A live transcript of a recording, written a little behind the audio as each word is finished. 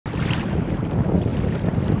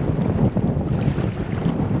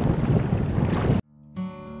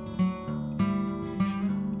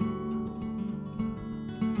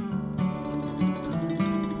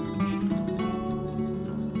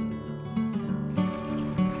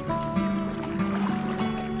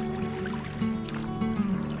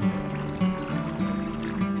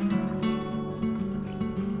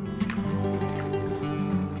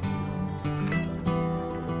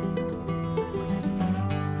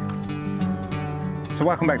So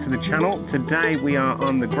welcome back to the channel. Today we are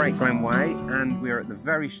on the Great Glen Way and we're at the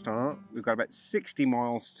very start. We've got about 60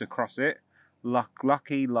 miles to cross it. Loch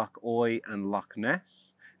Lochy, Loch Oy and Loch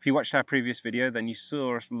Ness. If you watched our previous video, then you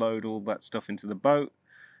saw us load all that stuff into the boat.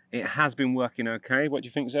 It has been working okay. What do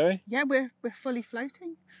you think, Zoe? Yeah, we're fully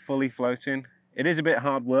floating. Fully floating. It is a bit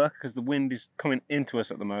hard work because the wind is coming into us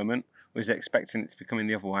at the moment. We was expecting it to be coming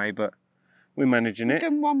the other way, but we're managing it.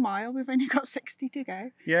 We've done 1 mile, we've only got 60 to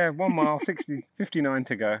go. Yeah, 1 mile, 59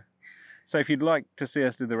 to go. So if you'd like to see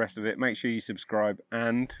us do the rest of it, make sure you subscribe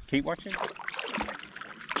and keep watching.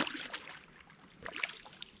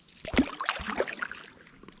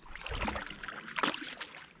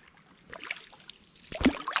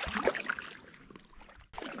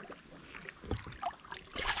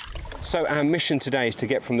 So our mission today is to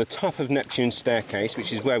get from the top of Neptune's staircase,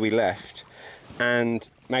 which is where we left, and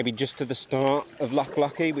maybe just to the start of Loch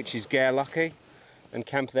Lochy, which is Great Lochy, and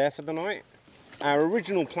camp there for the night. Our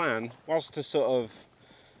original plan was to sort of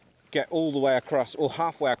get all the way across, or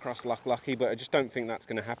halfway across Loch Lochy, but I just don't think that's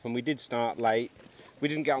going to happen. We did start late. We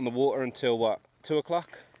didn't get on the water until, what, 2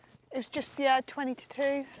 o'clock? It was just, yeah, 20 to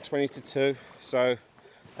 2. 20 to 2, so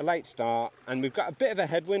a late start, and we've got a bit of a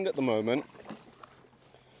headwind at the moment.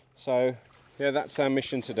 So, yeah, that's our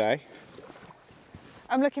mission today.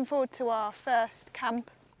 I'm looking forward to our first camp.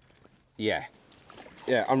 Yeah,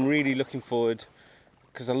 I'm really looking forward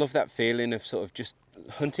because I love that feeling of sort of just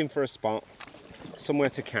hunting for a spot, somewhere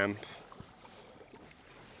to camp.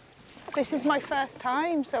 This is my first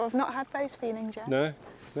time, so I've not had those feelings yet. No,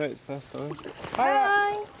 it's first time.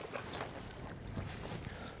 Hi!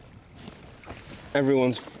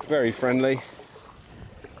 Everyone's very friendly.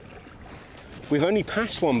 We've only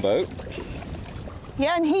passed one boat.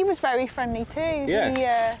 Yeah, and he was very friendly too.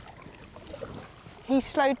 Yeah. He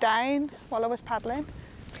slowed down while I was paddling.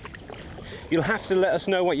 You'll have to let us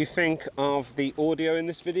know what you think of the audio in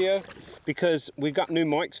this video, because we got new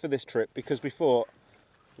mics for this trip because we thought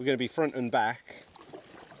we're going to be front and back.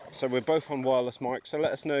 So we're both on wireless mics, so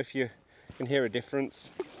let us know if you can hear a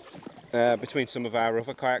difference between some of our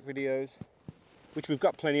other kayak videos, which we've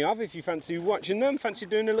got plenty of. If you fancy watching them, fancy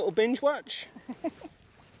doing a little binge watch.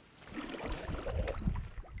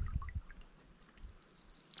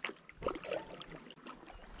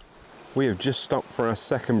 We have just stopped for our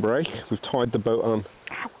second break. We've tied the boat on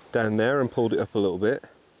down there and pulled it up a little bit.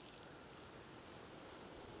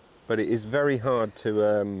 But it is very hard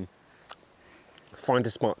to find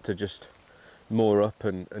a spot to just moor up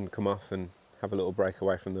and come off and have a little break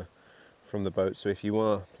away from the boat. So if you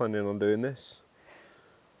are planning on doing this,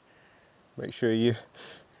 make sure you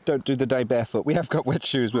don't do the day barefoot. We have got wet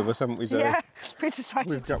shoes with us, haven't we, Zoe? Yeah, we decided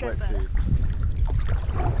We've to got go wet there. shoes.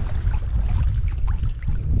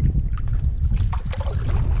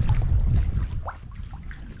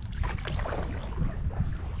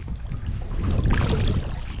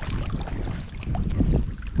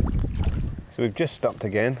 So we've just stopped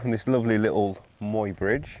again on this lovely little Moy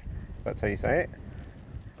bridge. That's how you say it.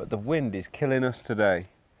 But the wind is killing us today.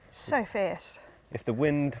 So fierce. If the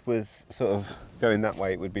wind was sort of going that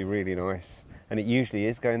way, it would be really nice. And it usually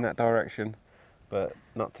is going that direction, but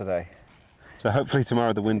not today. So hopefully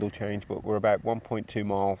tomorrow the wind will change, but we're about 1.2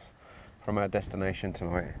 miles from our destination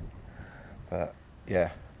tonight. But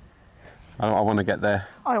yeah, I want to get there.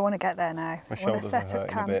 I want to get there now. My I want to shoulders set are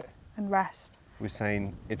up hurting a camp bit. and rest. We're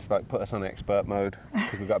saying it's like put us on expert mode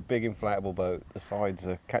because we've got a big inflatable boat. The sides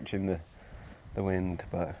are catching the wind,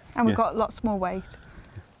 but and we've got lots more weight.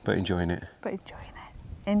 But enjoying it. But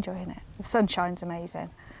enjoying it. The sunshine's amazing.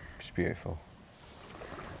 It's beautiful.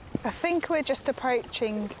 I think we're just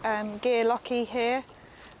approaching Great Lochy here,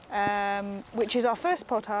 which is our first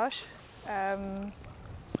portage.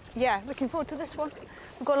 Yeah, looking forward to this one.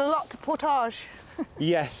 We've got a lot to portage.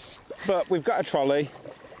 Yes, but we've got a trolley.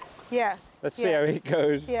 Yeah. Let's see how it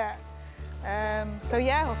goes. Yeah. So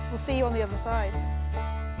yeah, we'll see you on the other side.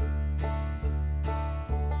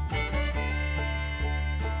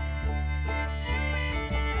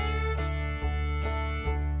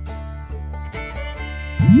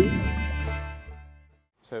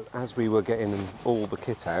 So as we were getting all the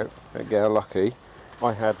kit out at Great Lochy,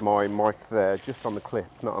 I had my mic there just on the clip,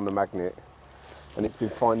 not on the magnet, and it's been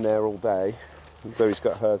fine there all day. And Zoe's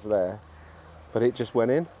got hers there, but it just went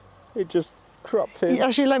in. It just cropped in.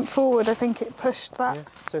 As you leant forward, I think it pushed that. Yeah.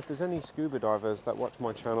 So if there's any scuba divers that watch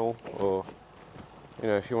my channel, or you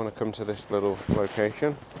know, if you want to come to this little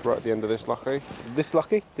location right at the end of this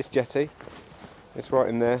jetty, it's right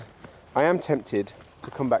in there. I am tempted to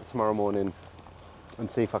come back tomorrow morning and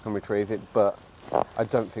see if I can retrieve it, but I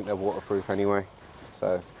don't think they're waterproof anyway,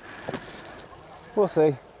 so we'll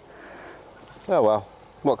see. Oh well,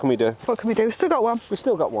 What can we do? What can we do? We've still got one. We've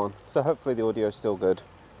still got one, so hopefully the audio's still good.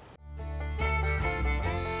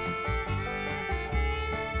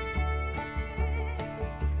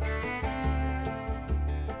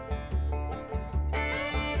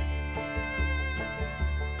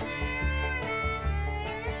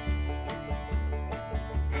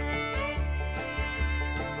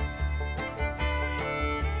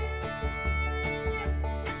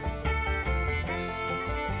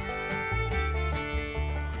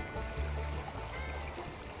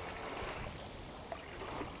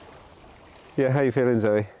 Yeah, how you feeling,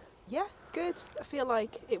 Zoe? Yeah, good. I feel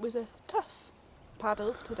like it was a tough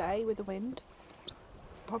paddle today with the wind.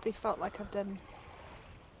 Probably felt like I've done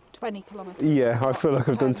 20 kilometres. Yeah, I feel like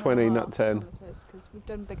I've done 20, not 10. Because we've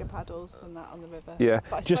done bigger paddles than that on the river. Yeah,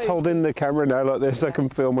 just holding the camera now like this, yeah. I can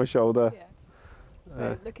feel my shoulder. Yeah.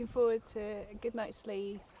 So looking forward to a good night's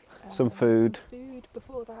sleep. Some food. Some food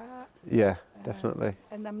before that. Yeah, definitely.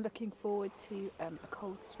 And I'm looking forward to a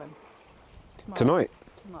cold swim tomorrow. Tonight?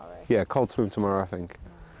 Tomorrow. Yeah, cold swim tomorrow, I think.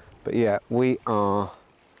 But yeah, we are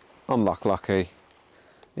on Loch Lochy.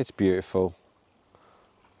 It's beautiful.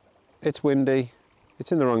 It's windy.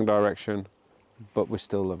 It's in the wrong direction, but we're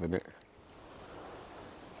still loving it.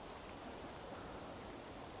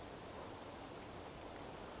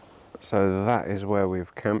 So that is where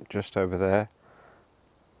we've camped, just over there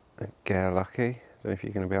at Great Lochy. I don't know if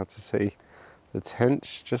you're going to be able to see the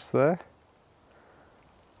tents just there.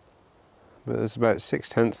 But there's about 6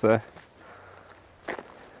 tents there.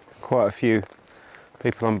 Quite a few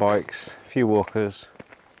people on bikes, a few walkers.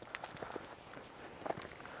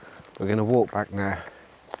 We're going to walk back now,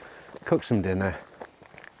 cook some dinner.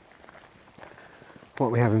 What are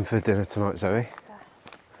we having for dinner tonight, Zoe?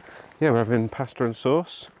 Yeah, we're having pasta and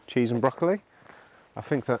sauce, cheese and broccoli. I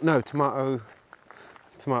think that, no, tomato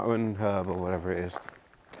and herb or whatever it is.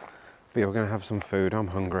 But yeah, we're going to have some food. I'm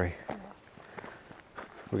hungry.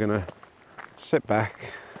 We're going to sit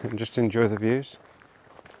back and just enjoy the views.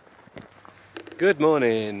 Good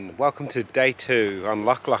morning. Welcome to day 2 on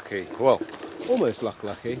Loch Lochy. Well, almost Loch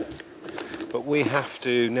Lochy. But we have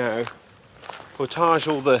to now portage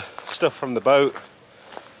all the stuff from the boat.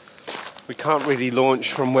 We can't really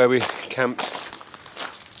launch from where we camped.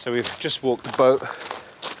 So we've just walked the boat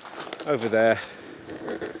over there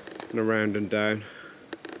and around and down.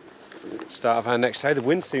 Start of our next day. The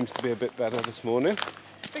wind seems to be a bit better this morning.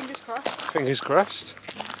 Fingers crossed. Fingers crossed.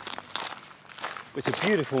 It's a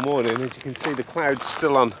beautiful morning. As you can see, the clouds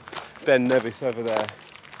still on Ben Nevis over there.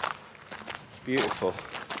 It's beautiful.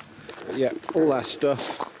 But yeah, all our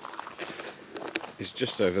stuff is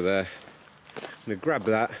just over there. I'm going to grab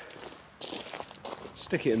that,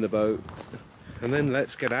 stick it in the boat, and then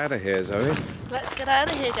let's get out of here, Zoe. Let's get out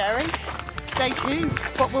of here, Gary. Day 2.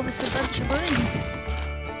 What will this adventure bring?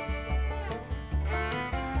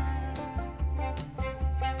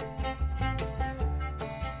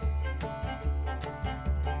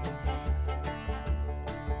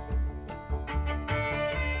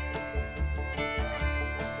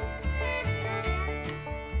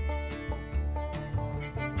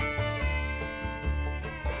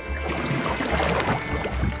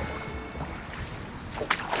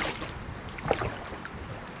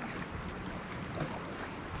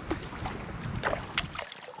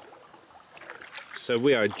 So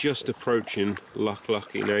we are just approaching Loch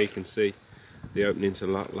Lochy. Now you can see the opening to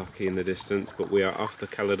Loch Lochy in the distance, but we are off the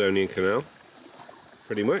Caledonian Canal,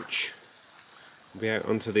 pretty much. We'll be out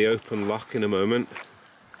onto the open loch in a moment.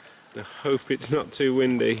 I hope it's not too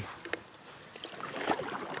windy,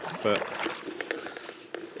 but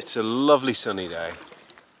it's a lovely sunny day.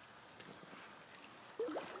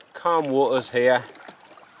 Calm waters here.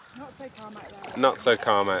 Not so calm out there. Not so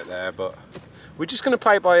calm out there, but we're just going to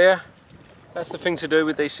play it by ear. That's the thing to do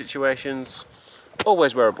with these situations.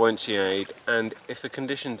 Always wear a buoyancy aid, and if the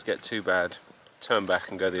conditions get too bad, turn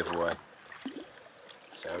back and go the other way.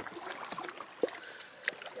 So,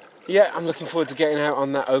 yeah, I'm looking forward to getting out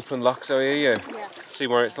on that open loch. So are you? Yeah. See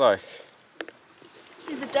where it's like.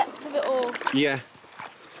 See the depth of it all. Yeah,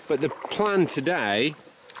 but the plan today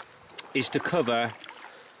is to cover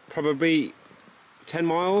probably 10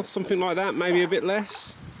 miles, something like that, maybe a bit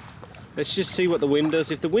less. Let's just see what the wind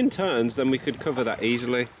does. If the wind turns, then we could cover that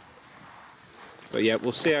easily. But yeah,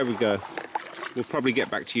 we'll see how we go. We'll probably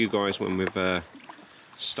get back to you guys when we've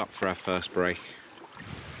stopped for our first break.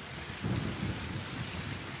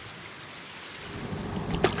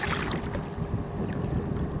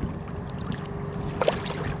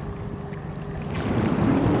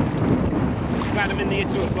 Glad I'm in the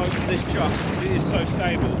Itiwit boat for this chuck. It is so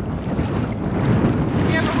stable.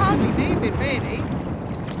 Yeah, we're hardly moving, really.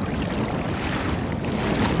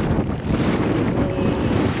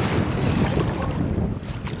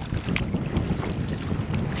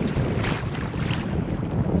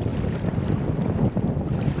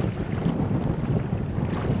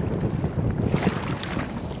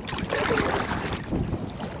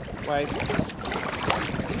 okay.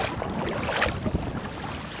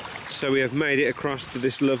 So we have made it across to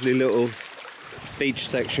this lovely little beach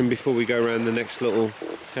section before we go around the next little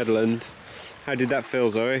headland. How did that feel,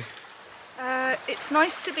 Zoe? It's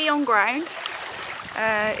nice to be on ground.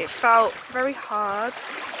 It felt very hard.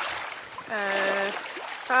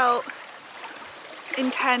 Felt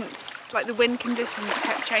intense, like the wind conditions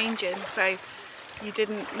kept changing, so you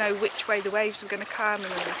didn't know which way the waves were going to come,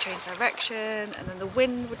 and then they changed direction, and then the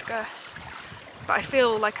wind would gust. But I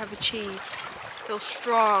feel like I've achieved. I feel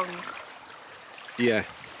strong. Yeah,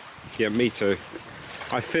 me too.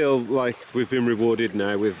 I feel like we've been rewarded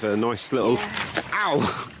now with a nice little,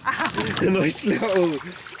 ow! A nice little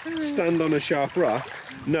stand on a sharp rock.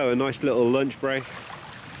 No, a nice little lunch break.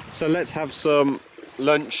 So let's have some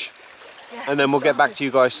lunch, and then we'll get back to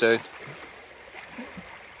you guys soon.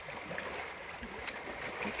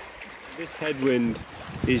 This headwind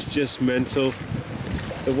is just mental.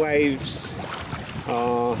 The waves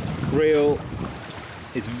are real.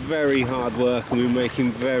 It's very hard work, and we're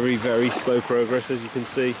making very, very slow progress, as you can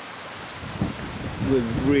see. We're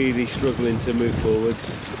really struggling to move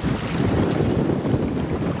forwards.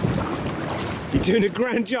 You're doing a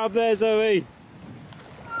grand job there, Zoe.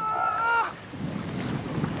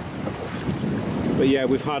 But yeah,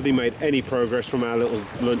 we've hardly made any progress from our little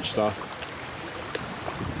lunch stop.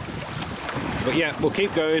 But yeah, we'll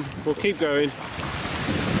keep going, we'll keep going.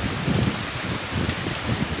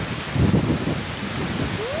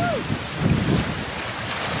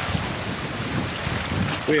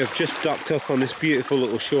 We have just docked up on this beautiful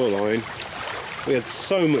little shoreline. We had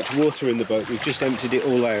so much water in the boat, we've just emptied it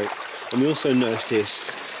all out. And we also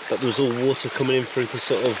noticed that there was all water coming in through the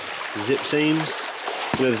sort of zip seams.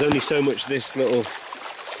 You know, there's only so much this little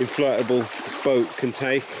inflatable boat can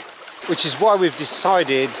take. Which is why we've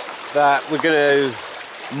decided that we're going to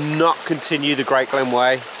not continue the Great Glen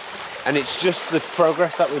Way. And it's just the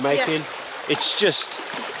progress that we're making. Yeah. It's just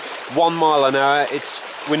 1 mile an hour.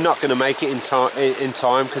 We're not going to make it in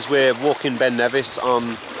time because we're walking Ben Nevis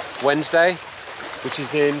on Wednesday, which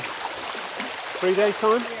is in 3 days'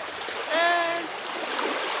 time. Yeah.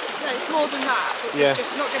 No, it's more than that. But we're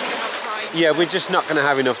just not going to have time. Yeah, we're just not going to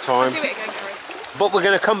have enough time. I'll do it again, Gary. But we're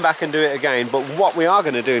going to come back and do it again. But what we are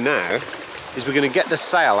going to do now is we're going to get the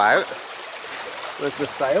sail out. Where's the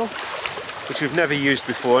sail? Which we've never used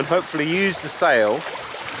before, and hopefully use the sail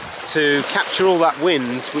to capture all that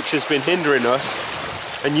wind which has been hindering us,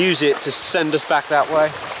 and use it to send us back that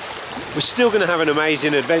way. We're still going to have an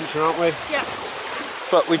amazing adventure, aren't we? Yeah.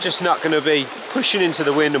 But we're just not going to be pushing into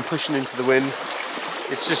the wind and pushing into the wind.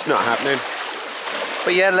 It's just not happening.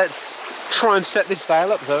 But yeah, let's try and set this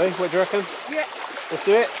sail up, Zoe. What do you reckon? Yeah. Let's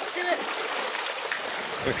do it? Let's do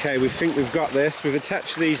it. Okay, we think we've got this. We've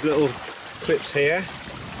attached these little clips here,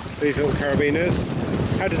 these little carabiners.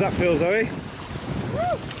 How does that feel, Zoe?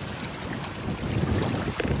 Woo.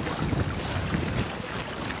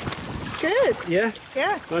 Good. Yeah?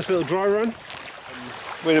 Yeah. Nice little dry run.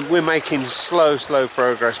 We're making slow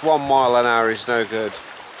progress. 1 mile an hour is no good.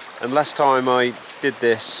 And last time I did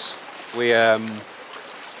this, we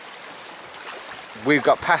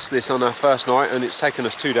got past this on our first night, and it's taken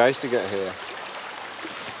us 2 days to get here.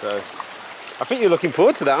 So I think you're looking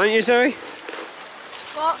forward to that, aren't you, Zoe?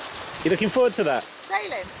 What? You're looking forward to that?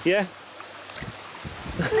 Sailing? Yeah.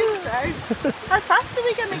 I think so. How fast are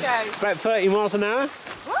we going to go? About 30 miles an hour?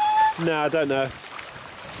 What? No, I don't know.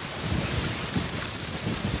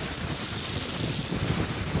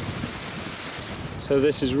 So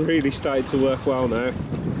this is really starting to work well now.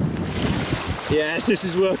 Yes, this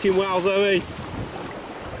is working well, Zoe.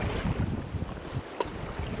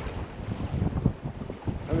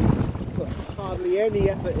 I haven't put hardly any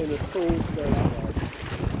effort in at all to go that way.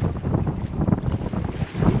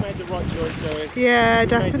 We made the right choice, Zoe. Yeah, we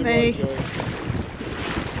definitely. Made the right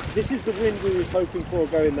choice. This is the wind we was hoping for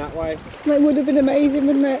going that way. That would have been amazing,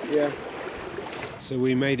 wouldn't it? Yeah. So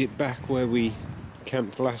we made it back where we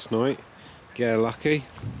camped last night. Get lucky.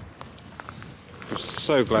 I'm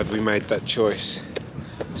so glad we made that choice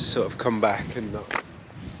to sort of come back and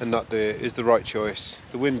not do it. It's the right choice.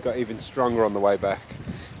 The wind got even stronger on the way back,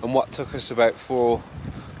 and what took us about four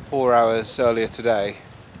hours earlier today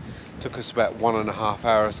took us about 1.5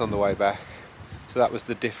 hours on the way back. So that was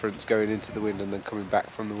the difference, going into the wind and then coming back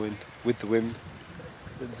from the wind with the wind.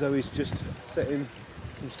 But Zoe's just setting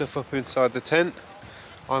some stuff up inside the tent.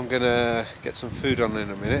 I'm gonna get some food on in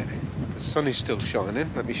a minute. The sun is still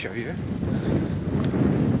shining, let me show you.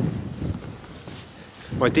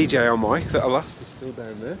 My DJI mic that I lost is still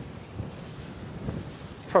down there.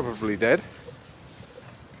 Probably dead.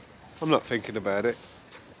 I'm not thinking about it.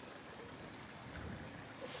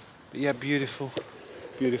 But yeah, beautiful.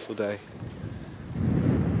 Beautiful day.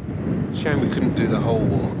 Shame we couldn't do the whole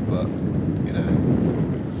walk, but you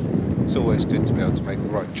know, it's always good to be able to make the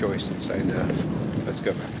right choice and say no, let's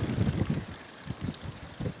go back.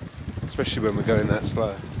 Especially when we're going that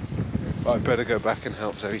slow. But I'd better go back and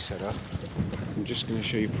help Zoe set up. I'm just going to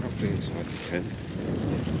show you properly inside the tent.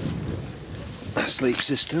 Our sleep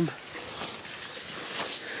system.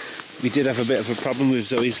 We did have a bit of a problem with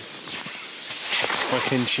Zoe's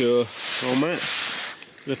Highenshaw floor mat,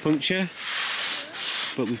 the puncture,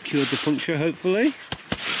 but we've cured the puncture hopefully.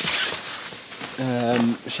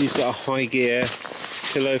 She's got a high gear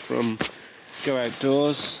pillow from Go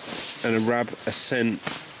Outdoors and a Rab Ascent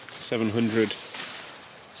 700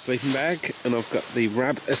 sleeping bag, and I've got the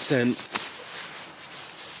Rab Ascent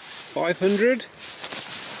 500,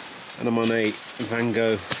 and I'm on a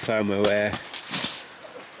Vango Thermo Air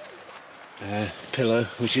pillow,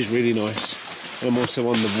 which is really nice. And I'm also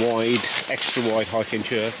on the wide, extra wide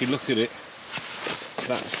Highenshaw. If you look at it,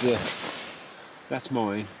 that's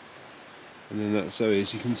mine, and then that's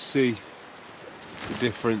Zoe's. You can see the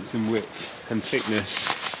difference in width and thickness.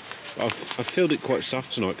 I've filled it quite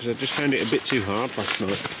soft tonight because I just found it a bit too hard last night.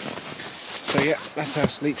 So yeah, that's our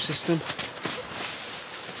sleep system.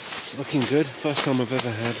 It's looking good. First time I've ever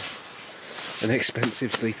had an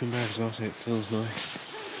expensive sleeping bag as well, so it feels nice.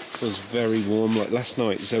 It feels very warm. Like last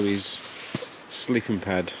night, Zoe's sleeping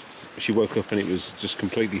pad, she woke up and it was just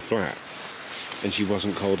completely flat, and she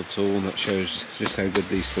wasn't cold at all, and that shows just how good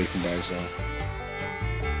these sleeping bags are.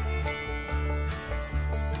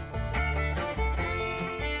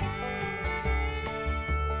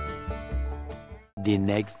 The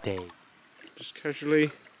next day. Just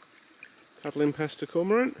casually paddling past a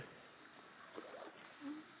cormorant.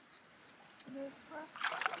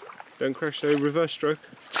 Don't crash though, reverse stroke.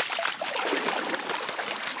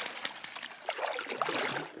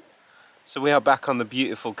 So we are back on the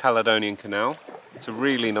beautiful Caledonian Canal. It's a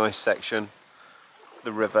really nice section.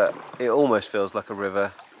 The river, it almost feels like a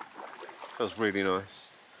river. It feels really nice.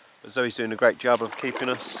 But Zoe's doing a great job of keeping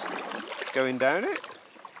us going down it.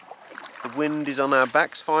 The wind is on our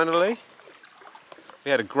backs finally.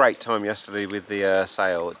 We had a great time yesterday with the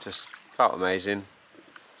sail. It just felt amazing.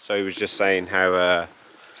 So he was just saying how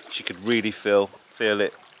she could really feel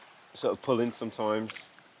it sort of pulling sometimes,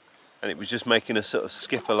 and it was just making us sort of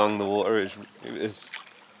skip along the water. It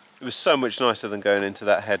was so much nicer than going into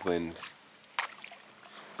that headwind.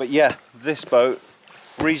 But yeah, this boat,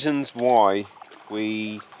 reasons why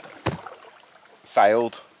we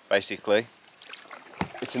failed basically.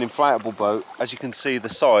 It's an inflatable boat. As you can see, the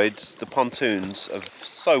sides, the pontoons are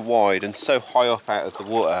so wide and so high up out of the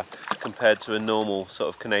water compared to a normal sort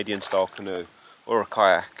of Canadian style canoe or a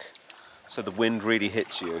kayak. So the wind really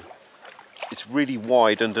hits you. It's really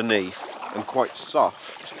wide underneath and quite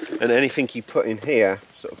soft, and anything you put in here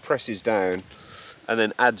sort of presses down and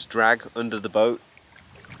then adds drag under the boat,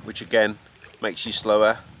 which again makes you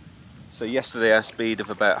slower. So yesterday our speed of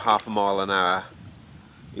about half a mile an hour,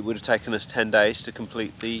 it would have taken us 10 days to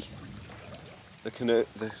complete the canoe,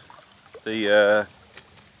 the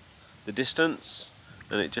distance,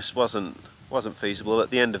 and it just wasn't feasible. At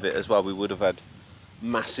the end of it as well, we would have had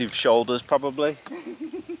massive shoulders probably.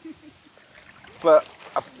 But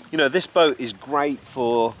you know, this boat is great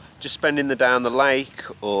for just spending the day on the lake,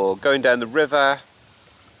 or going down the river,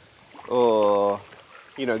 or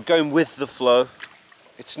you know, going with the flow.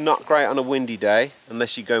 It's not great on a windy day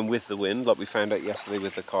unless you're going with the wind, like we found out yesterday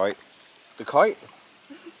with the kite. The kite?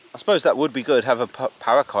 I suppose that would be good, have a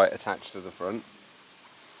power kite attached to the front.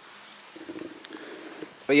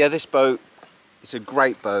 But yeah, this boat, it's a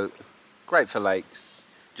great boat, great for lakes,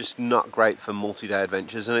 just not great for multi-day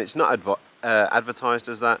adventures, and it's not advertised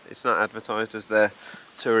as that. It's not advertised as their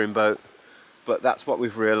touring boat, but that's what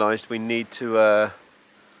we've realised. We need to,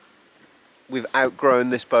 we've outgrown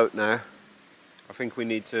this boat now. I think we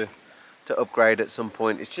need to upgrade at some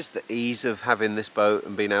point. It's just the ease of having this boat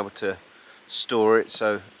and being able to store it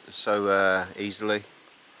so easily.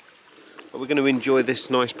 But we're going to enjoy this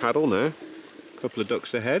nice paddle now. A couple of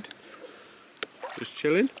ducks ahead, just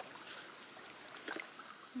chilling.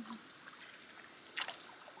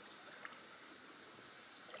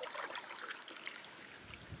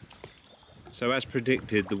 So as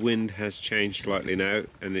predicted, the wind has changed slightly now,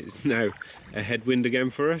 and it's now a headwind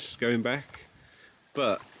again for us going back.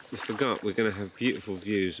 But we forgot we're going to have beautiful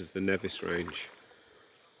views of the Nevis Range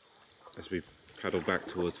as we paddle back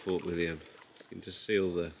towards Fort William. You can just see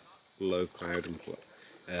all the low cloud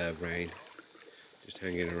and rain just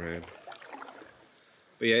hanging around.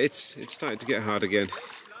 But yeah, it's starting to get hard again.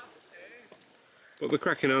 But we're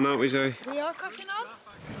cracking on, aren't we, Zoe? We are cracking on.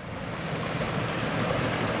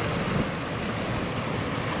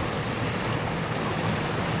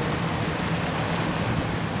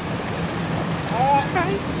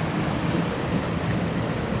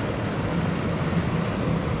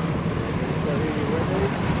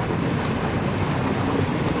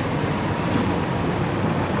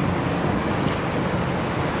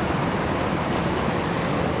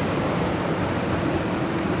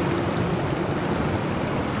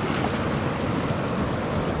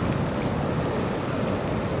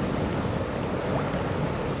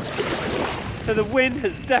 So the wind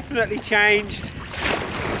has definitely changed.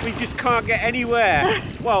 We just can't get anywhere.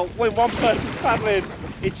 Well, when one person's paddling,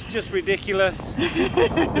 it's just ridiculous.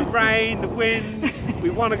 The rain, the wind, we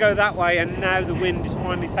want to go that way, and now the wind is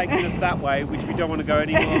finally taking us that way, which we don't want to go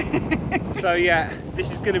anymore. So yeah,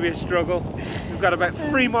 this is going to be a struggle. We've got about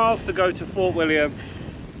 3 miles to go to Fort William,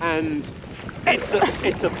 and it's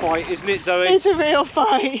a fight, isn't it, Zoe? It's a real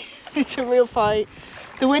fight. It's a real fight.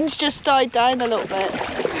 The wind's just died down a little bit,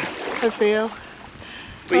 I feel.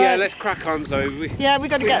 But yeah, let's crack on, Zoe. Yeah, we've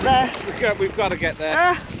got to get there. We've got to get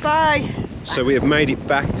there. Bye. So we have made it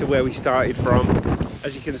back to where we started from.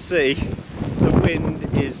 As you can see, the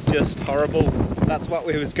wind is just horrible. That's what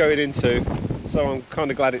we was going into. So I'm kind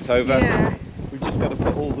of glad it's over. Yeah. We've just got to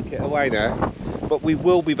put all the kit away now. But we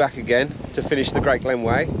will be back again to finish the Great Glen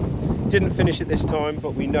Way. Didn't finish it this time,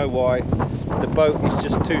 but we know why. The boat is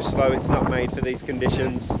just too slow. It's not made for these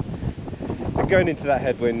conditions. We're going into that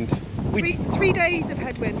headwind. 3 days of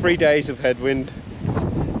headwind. 3 days of headwind.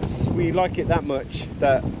 We like it that much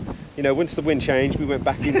that, you know, once the wind changed, we went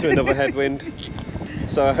back into another headwind.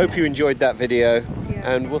 So I hope you enjoyed that video,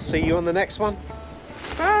 and we'll see you on the next one.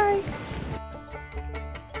 Bye.